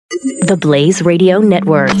The Blaze Radio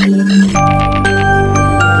Network.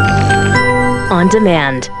 On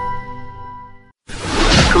demand.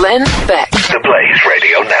 Glenn Beck. The Blaze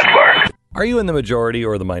Radio Network. Are you in the majority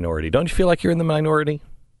or the minority? Don't you feel like you're in the minority?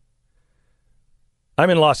 I'm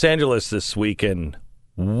in Los Angeles this week, and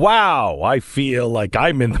wow, I feel like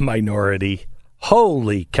I'm in the minority.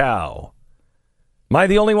 Holy cow. Am I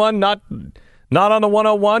the only one not on the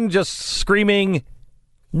 101 just screaming,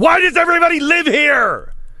 why does everybody live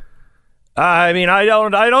here? I mean, I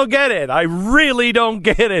don't get it. I really don't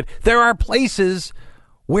get it. There are places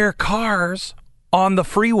where cars on the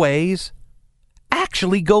freeways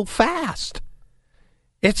actually go fast.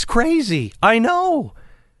 It's crazy. I know.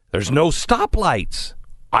 There's no stoplights.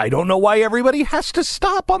 I don't know why everybody has to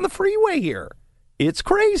stop on the freeway here. It's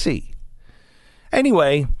crazy.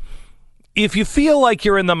 Anyway, if you feel like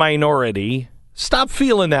you're in the minority, stop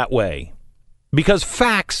feeling that way. Because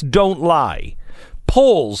facts don't lie.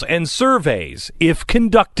 Polls and surveys, if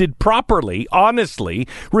conducted properly, honestly,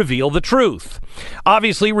 reveal the truth.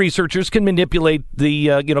 Obviously, researchers can manipulate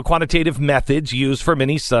the quantitative methods used for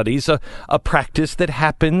many studies, a practice that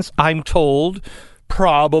happens, I'm told,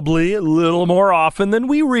 probably a little more often than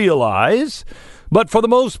we realize. But for the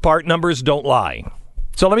most part, numbers don't lie.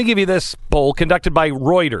 So let me give you this poll conducted by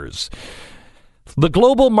Reuters. The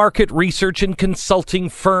global market research and consulting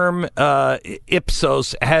firm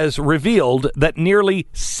Ipsos has revealed that nearly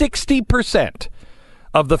 60%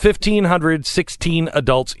 of the 1,516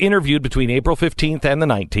 adults interviewed between April 15th and the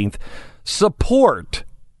 19th support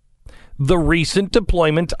the recent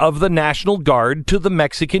deployment of the National Guard to the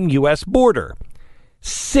Mexican-U.S. border.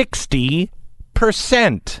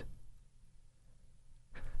 60%.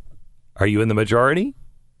 Are you in the majority?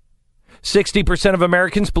 60% of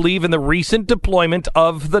Americans believe in the recent deployment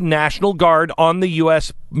of the National Guard on the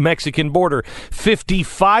U.S.-Mexican border.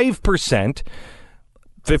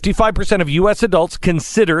 55% of U.S. adults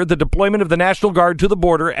consider the deployment of the National Guard to the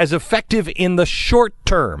border as effective in the short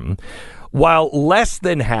term, while less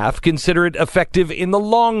than half consider it effective in the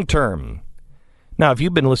long term. Now, if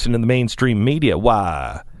you've been listening to the mainstream media,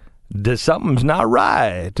 why, something's not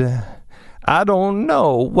right. I don't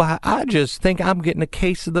know why. I just think I'm getting a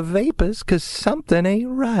case of the vapors because something ain't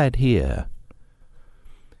right here.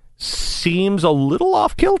 Seems a little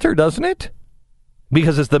off kilter, doesn't it?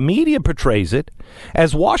 Because as the media portrays it,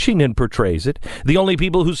 as Washington portrays it, the only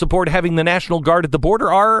people who support having the National Guard at the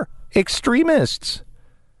border are extremists.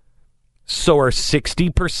 So are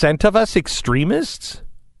 60% of us extremists?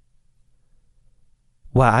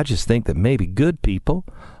 Well, I just think that maybe good people,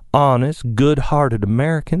 honest, good-hearted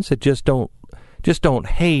Americans that just don't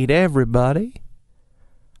hate everybody,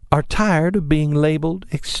 are tired of being labeled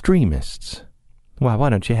extremists. Why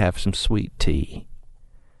don't you have some sweet tea?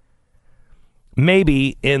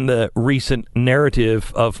 Maybe in the recent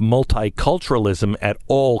narrative of multiculturalism at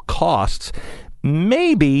all costs,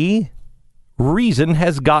 maybe reason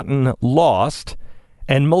has gotten lost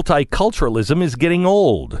and multiculturalism is getting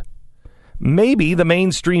old. Maybe the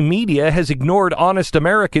mainstream media has ignored honest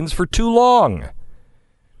Americans for too long.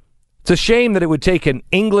 It's a shame that it would take an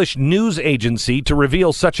English news agency to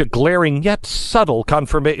reveal such a glaring yet subtle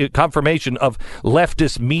confirmation of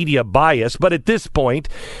leftist media bias, but at this point,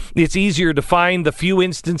 it's easier to find the few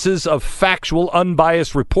instances of factual,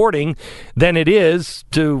 unbiased reporting than it is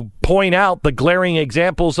to point out the glaring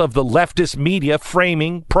examples of the leftist media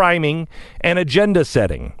framing, priming, and agenda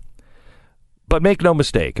setting. But make no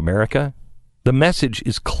mistake, America, the message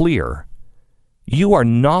is clear. You are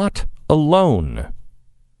not alone.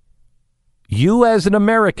 You as an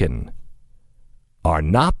American are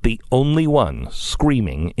not the only one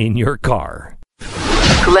screaming in your car.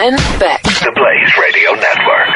 Glenn Beck. The Blaze Radio Network.